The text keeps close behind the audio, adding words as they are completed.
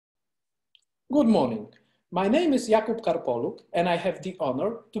Good morning. My name is Jakub Karpoluk, and I have the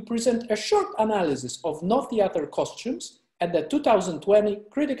honor to present a short analysis of no theater costumes at the 2020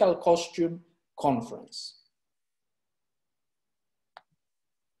 Critical Costume Conference.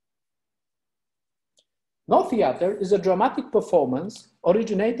 No theater is a dramatic performance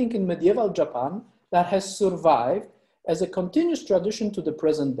originating in medieval Japan that has survived as a continuous tradition to the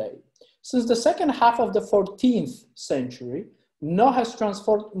present day. Since the second half of the 14th century, no has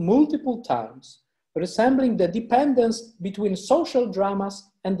transformed multiple times, resembling the dependence between social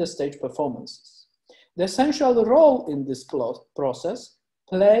dramas and the stage performances. The essential role in this process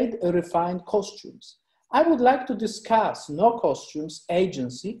played refined costumes. I would like to discuss no costumes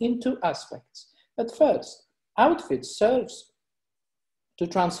agency in two aspects. At first, outfit serves to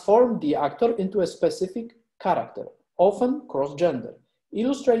transform the actor into a specific character, often cross-gender,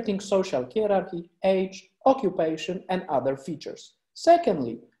 illustrating social hierarchy, age, occupation, and other features.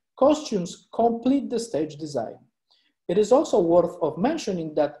 Secondly, costumes complete the stage design. It is also worth of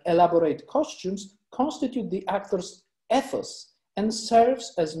mentioning that elaborate costumes constitute the actor's ethos and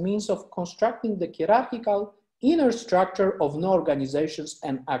serves as means of constructing the hierarchical inner structure of no organizations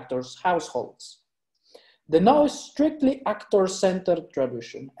and actors' households. The no is strictly actor-centered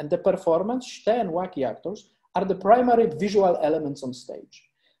tradition, and the performance, shite and waki actors, are the primary visual elements on stage.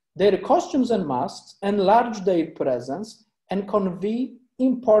 Their costumes and masks enlarge their presence and convey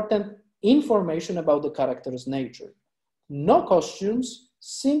important information about the character's nature. No costumes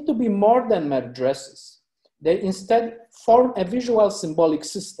seem to be more than mere dresses. They instead form a visual symbolic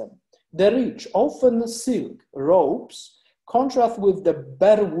system. The rich, often silk, robes contrast with the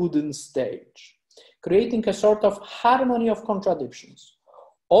bare wooden stage, creating a sort of harmony of contradictions.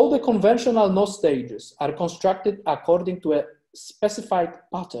 All the conventional no stages are constructed according to a specified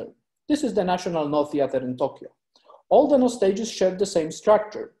pattern. This is the National No Theater in Tokyo. All the no stages share the same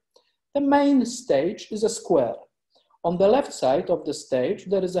structure. The main stage is a square. On the left side of the stage,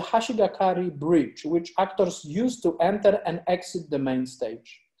 there is a hashigakari bridge, which actors use to enter and exit the main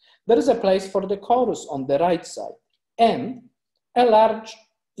stage. There is a place for the chorus on the right side, and a large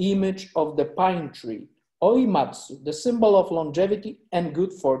image of the pine tree, Oimatsu, the symbol of longevity and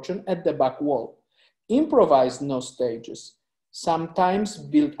good fortune, at the back wall. Improvised no stages, sometimes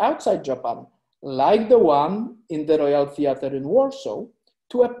built outside Japan, like the one in the Royal Theatre in Warsaw,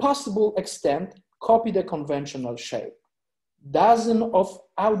 to a possible extent copy the conventional shape. Dozens of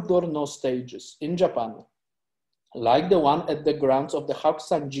outdoor no stages in Japan, like the one at the grounds of the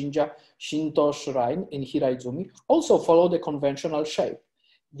Hakusan Jinja Shinto Shrine in Hiraizumi, also follow the conventional shape.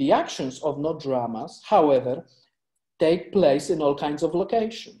 The actions of no dramas, however, take place in all kinds of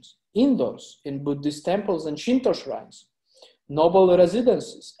locations: indoors, in Buddhist temples and Shinto shrines, noble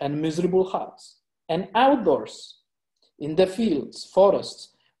residences and miserable huts, and outdoors, in the fields,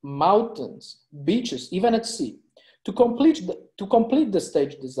 forests, mountains, beaches, even at sea. To complete the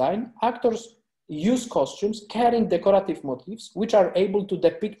stage design, actors use costumes carrying decorative motifs which are able to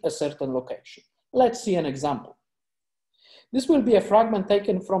depict a certain location. Let's see an example. This will be a fragment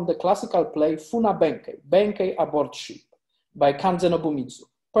taken from the classical play Funa Benkei, Benkei Aboard Ship, by Kanze Nobumitsu,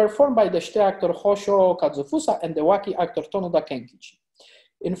 performed by the shite actor Hosho Kazufusa and the waki actor Tonoda Kenkichi.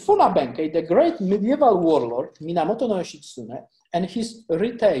 In Funa Benkei, the great medieval warlord Minamoto no Yoshitsune and his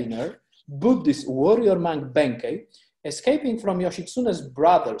retainer, Buddhist warrior monk Benkei, escaping from Yoshitsune's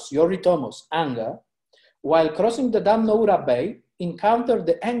brothers Yoritomo's anger, while crossing the dam Noura Bay, encountered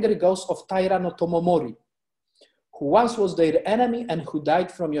the angry ghost of Taira no Tomomori, who once was their enemy and who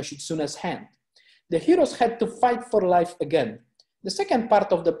died from Yoshitsune's hand. The heroes had to fight for life again. The second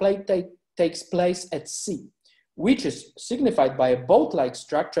part of the play takes place at sea, which is signified by a boat-like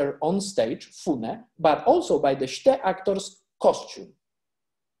structure on stage, fune, but also by the shite actor's costume.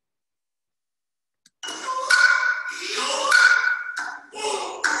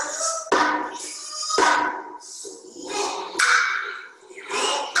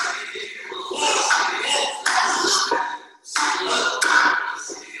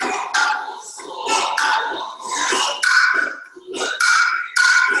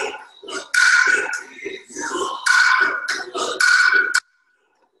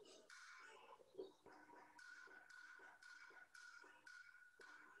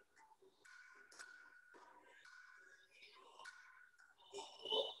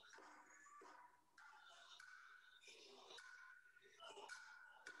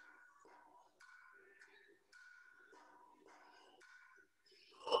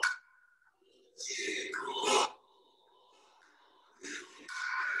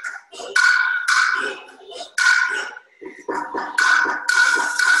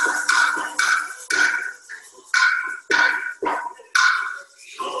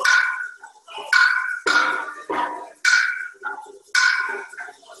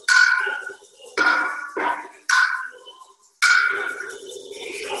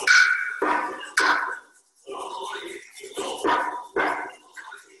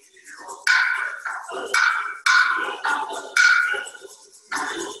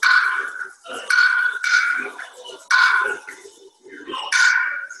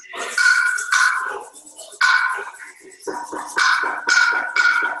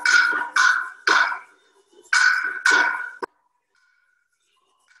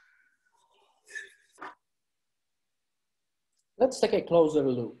 Let's take a closer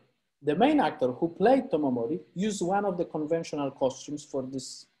look. The main actor who played Tomomori used one of the conventional costumes for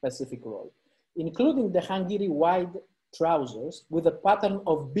this specific role, including the hangiri wide trousers with a pattern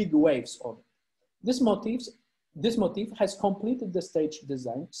of big waves on it. This motif has completed the stage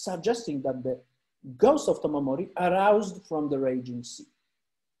design, suggesting that the ghost of Tomomori aroused from the raging sea.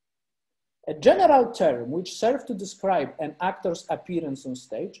 A general term which serves to describe an actor's appearance on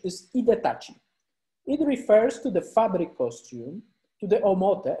stage is idetachi. It refers to the fabric costume, to the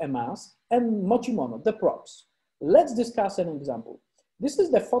omote, a mask, and mochimono, the props. Let's discuss an example. This is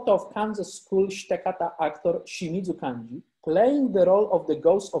the photo of Kansas School Shitekata actor Shimizu Kanji playing the role of the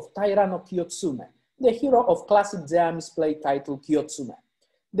ghost of Taira no Kiyotsune, the hero of classic Zeami's play titled Kiyotsume.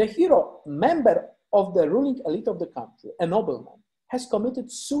 The hero, member of the ruling elite of the country, a nobleman, has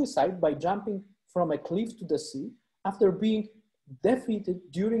committed suicide by jumping from a cliff to the sea after being defeated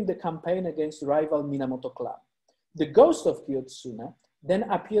during the campaign against rival Minamoto clan. The ghost of Kiyotsune then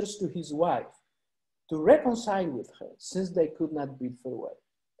appears to his wife to reconcile with her since they could not bid farewell.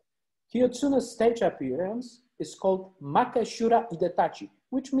 Kiyotsune's stage appearance is called Makeshura Idetachi,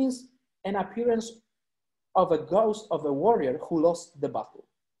 which means an appearance of a ghost of a warrior who lost the battle.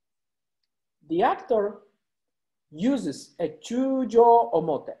 The actor uses a chujo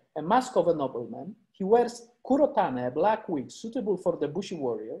omote, a mask of a nobleman. He wears kurotane, a black wig suitable for the bushi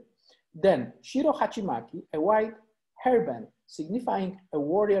warrior, then shiro hachimaki, a white hairband signifying a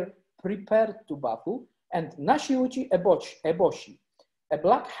warrior prepared to battle, and nashiuchi eboshi, a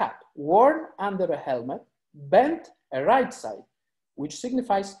black hat worn under a helmet, bent a right side, which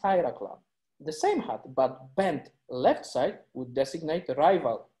signifies Taira clan. The same hat, but bent left side, would designate a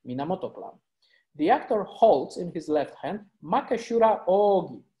rival, Minamoto clan. The actor holds in his left hand Makeshura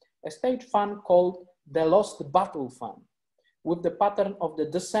Oogi, a stage fan called the Lost Battle fan, with the pattern of the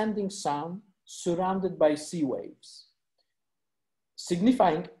descending sun surrounded by sea waves,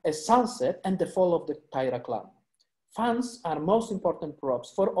 signifying a sunset and the fall of the Taira clan. Fans are most important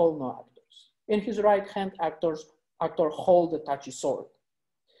props for all no actors. In his right hand, actor holds the tachi sword.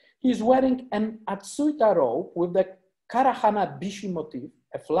 He is wearing an Atsuita robe with the Karahana Bishi motif,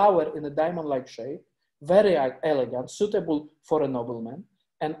 a flower in a diamond-like shape, very elegant, suitable for a nobleman,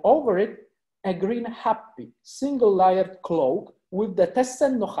 and over it, a green happy, single-layered cloak with the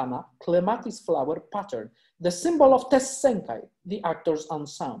Tessen no Hana, clematis flower pattern, the symbol of Tessenkai, the actor's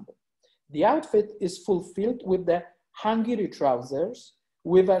ensemble. The outfit is fulfilled with the hangiri trousers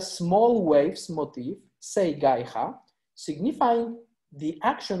with a small waves motif, seigaiha, signifying the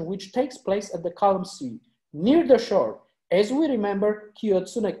action which takes place at the calm sea, near the shore. As we remember,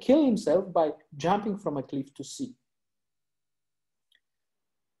 Kiyotsune killed himself by jumping from a cliff to sea.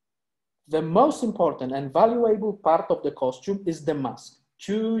 The most important and valuable part of the costume is the mask,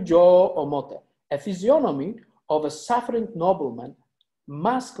 chujo omote, a physiognomy of a suffering nobleman,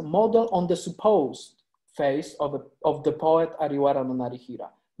 mask model on the supposed face of the poet Ariwara no Narihira,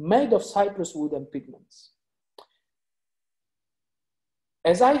 made of cypress wood and pigments.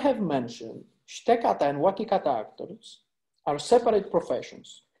 As I have mentioned, shitekata and wakikata actors are separate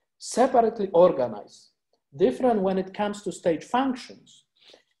professions, separately organized, different when it comes to stage functions,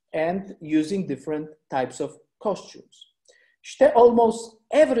 and using different types of costumes. Shite almost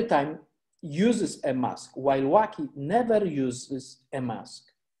every time uses a mask, while waki never uses a mask.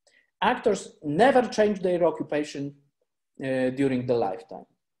 Actors never change their occupation during the lifetime.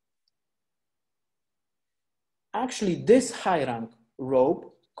 Actually, this high rank robe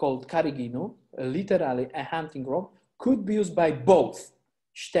called kariginu, literally a hunting robe, could be used by both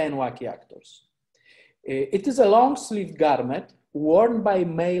shite and waki actors. It is a long-sleeved garment worn by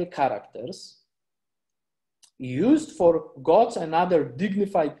male characters, used for gods and other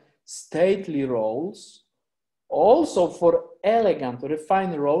dignified, stately roles, also for elegant,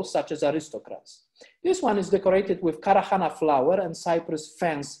 refined roles such as aristocrats. This one is decorated with karahana flower and cypress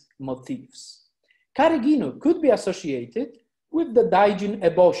fence motifs. Kariginu could be associated with the daijin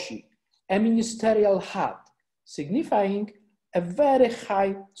eboshi, a ministerial hat, signifying a very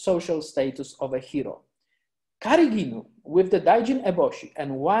high social status of a hero. Kariginu with the daijin eboshi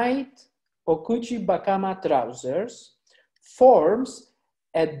and white okuchi bakama trousers forms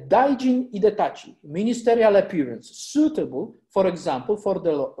a daijin idetachi, ministerial appearance, suitable, for example, for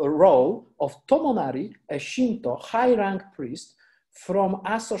the role of Tomonari, a Shinto high-rank priest from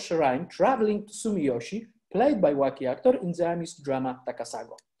Aso Shrine traveling to Sumiyoshi, played by waki actor in Zeami's drama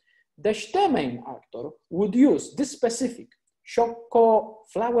Takasago. The shite main actor would use this specific shoko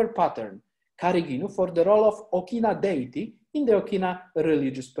flower pattern, kariginu, for the role of Okina deity in the Okina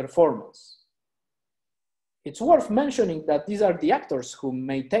religious performance. It's worth mentioning that these are the actors who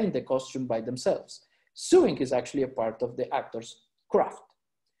maintain the costume by themselves. Suing is actually a part of the actor's craft.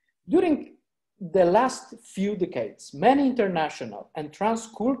 During the last few decades, many international and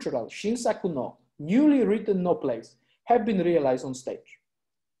transcultural shinsaku no, newly written no plays, have been realized on stage,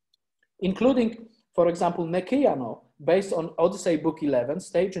 including, for example, Nekiya no, based on Odyssey Book 11,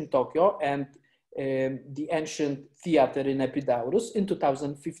 staged in Tokyo, and the Ancient Theater in Epidaurus in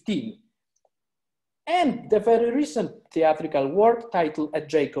 2015. And the very recent theatrical work titled At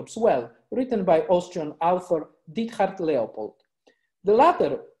Jacob's Well, written by Austrian author Diethard Leopold. The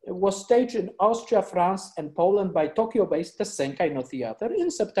latter was staged in Austria, France, and Poland by Tokyo-based Tesenkai no Theater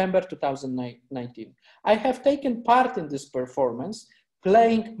in September 2019. I have taken part in this performance,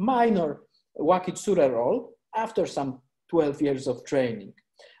 playing minor wakitsure role after some 12 years of training.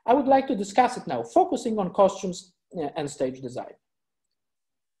 I would like to discuss it now, focusing on costumes and stage design.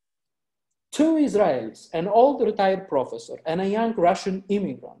 Two Israelis, an old retired professor and a young Russian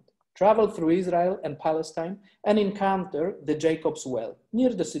immigrant, travel through Israel and Palestine and encounter the Jacob's Well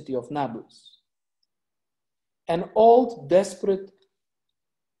near the city of Nablus. An old, desperate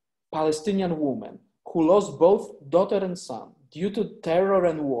Palestinian woman who lost both daughter and son due to terror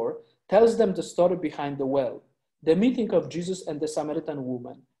and war tells them the story behind the well, the meeting of Jesus and the Samaritan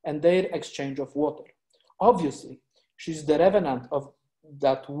woman, and their exchange of water. Obviously, she's the revenant of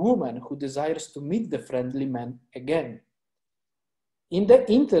that woman who desires to meet the friendly man again. In the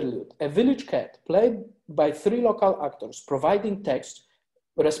interlude, a village cat, played by three local actors, providing text,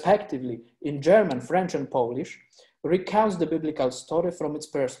 respectively, in German, French, and Polish, recounts the biblical story from its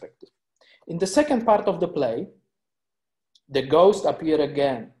perspective. In the second part of the play, the ghost appears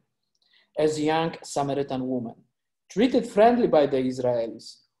again as a young Samaritan woman, treated friendly by the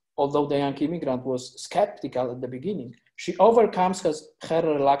Israelis. Although the young immigrant was skeptical at the beginning, she overcomes her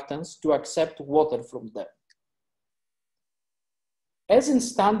reluctance to accept water from them. As in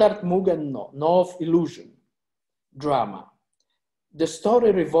standard Mugen no, no of illusion, drama, the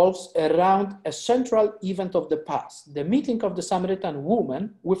story revolves around a central event of the past, the meeting of the Samaritan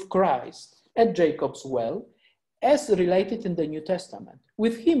woman with Christ at Jacob's Well, as related in the New Testament,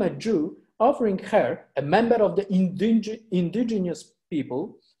 with him, a Jew, offering her, a member of the indigenous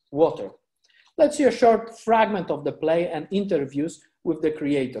people, water. Let's see a short fragment of the play and interviews with the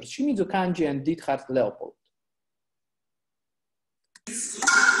creators, Shimizu Kanji and Diethard Leopold.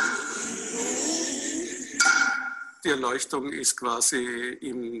 Die Erleuchtung ist quasi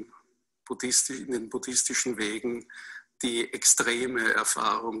in den buddhistischen Wegen die extreme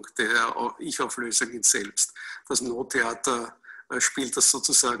Erfahrung der Ich-Auflösung in Selbst. Das No-Theater spielt das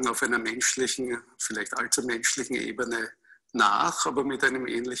sozusagen auf einer menschlichen, vielleicht allzu menschlichen Ebene nach, aber mit einem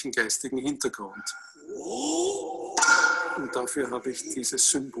ähnlichen geistigen Hintergrund. Und dafür habe ich dieses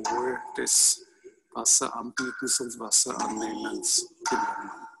Symbol des Wasseranbietens und Wasserannehmens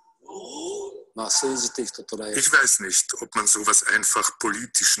genommen. Ich weiß nicht, ob man sowas einfach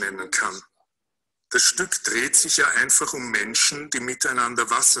politisch nennen kann. Das Stück dreht sich ja einfach um Menschen, die miteinander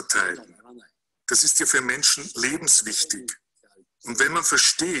Wasser teilen. Das ist ja für Menschen lebenswichtig. Und wenn man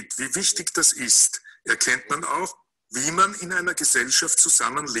versteht, wie wichtig das ist, erkennt man auch, wie man in einer Gesellschaft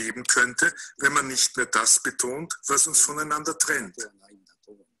zusammenleben könnte, wenn man nicht mehr das betont, was uns voneinander trennt.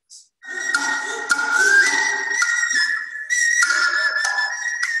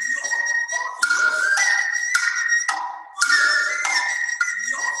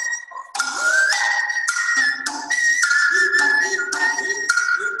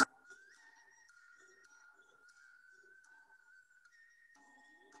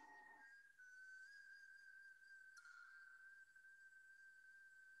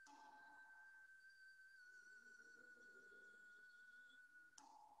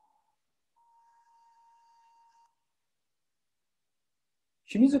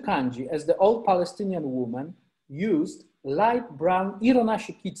 Shimizu Kanji, as the old Palestinian woman, used light brown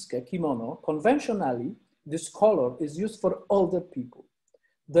ironashi kitsuke kimono. Conventionally, this color is used for older people.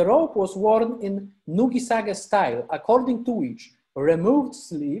 The robe was worn in nugisage style, according to which removed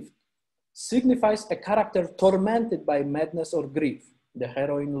sleeve signifies a character tormented by madness or grief. The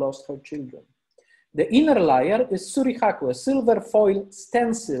heroine lost her children. The inner layer is surihaku, a silver foil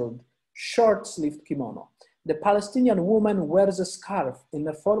stenciled short-sleeved kimono. The Palestinian woman wears a scarf in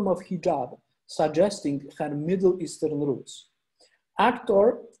the form of hijab, suggesting her Middle Eastern roots.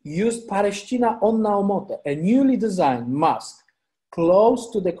 Actor used Pareshtina Onna Omote, a newly designed mask close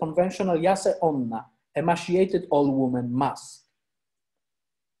to the conventional Yase Onna, emaciated old woman mask.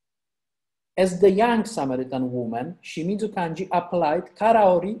 As the young Samaritan woman, Shimizu Kanji applied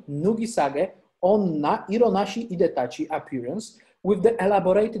Karaori Nugisage Onna Ironashi Idetachi appearance with the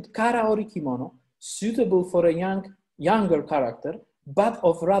elaborated Karaori kimono, suitable for a younger character, but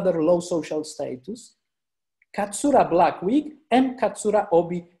of rather low social status, katsura black wig, and katsura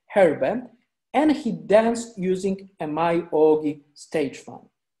obi hairband, and he danced using a mai ogi stage fan.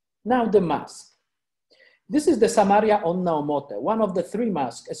 Now the mask. This is the Samaria Onna Omote, one of the 3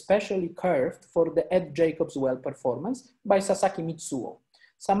 masks especially carved for the Ed Jacob's Well performance by Sasaki Mitsuo.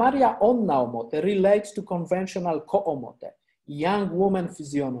 Samaria Onna Omote relates to conventional ko-omote, young woman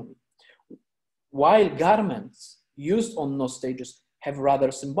physiognomy. While garments used on no stages have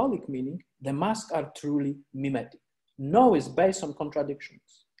rather symbolic meaning, the masks are truly mimetic. No is based on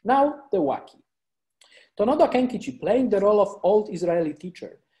contradictions. Now the waki. Tonoda Kenkichi, playing the role of old Israeli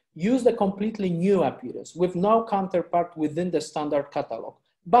teacher, used a completely new appearance with no counterpart within the standard catalog,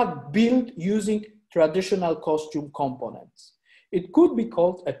 but built using traditional costume components. It could be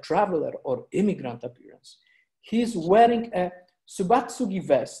called a traveler or immigrant appearance. He is wearing a subatsugi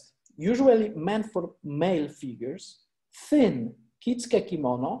vest, usually meant for male figures, thin kitsuke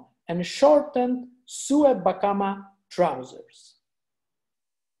kimono, and shortened sue bakama trousers.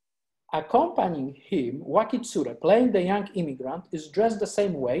 Accompanying him, Wakitsure, playing the young immigrant, is dressed the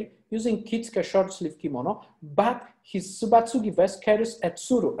same way, using kitsuke short-sleeve kimono, but his subatsugi vest carries a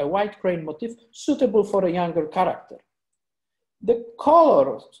tsuru, a white crane motif, suitable for a younger character. The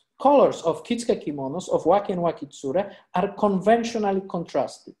colors of kitsuke kimonos of Waki and Wakitsure are conventionally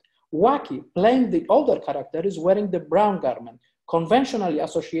contrasted. Waki, playing the older character, is wearing the brown garment, conventionally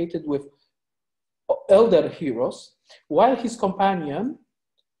associated with elder heroes, while his companion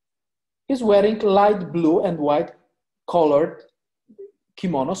is wearing light blue and white colored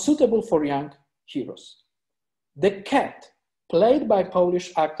kimono suitable for young heroes. The cat, played by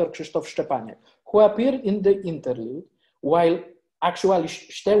Polish actor Krzysztof Szczepaniak, who appeared in the interlude, while actually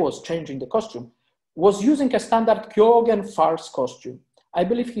Ste was changing the costume, was using a standard Kyogen farce costume. I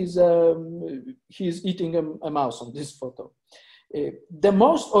believe he's eating a mouse on this photo. The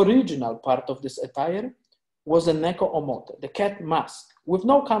most original part of this attire was a neko omote, the cat mask, with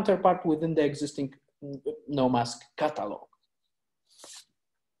no counterpart within the existing no mask catalog.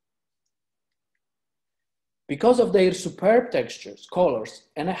 Because of their superb textures, colors,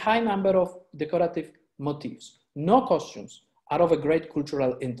 and a high number of decorative motifs, no costumes are of a great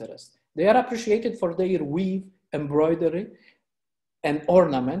cultural interest. They are appreciated for their weave, embroidery, and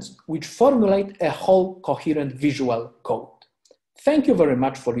ornaments, which formulate a whole coherent visual code. Thank you very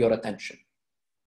much for your attention.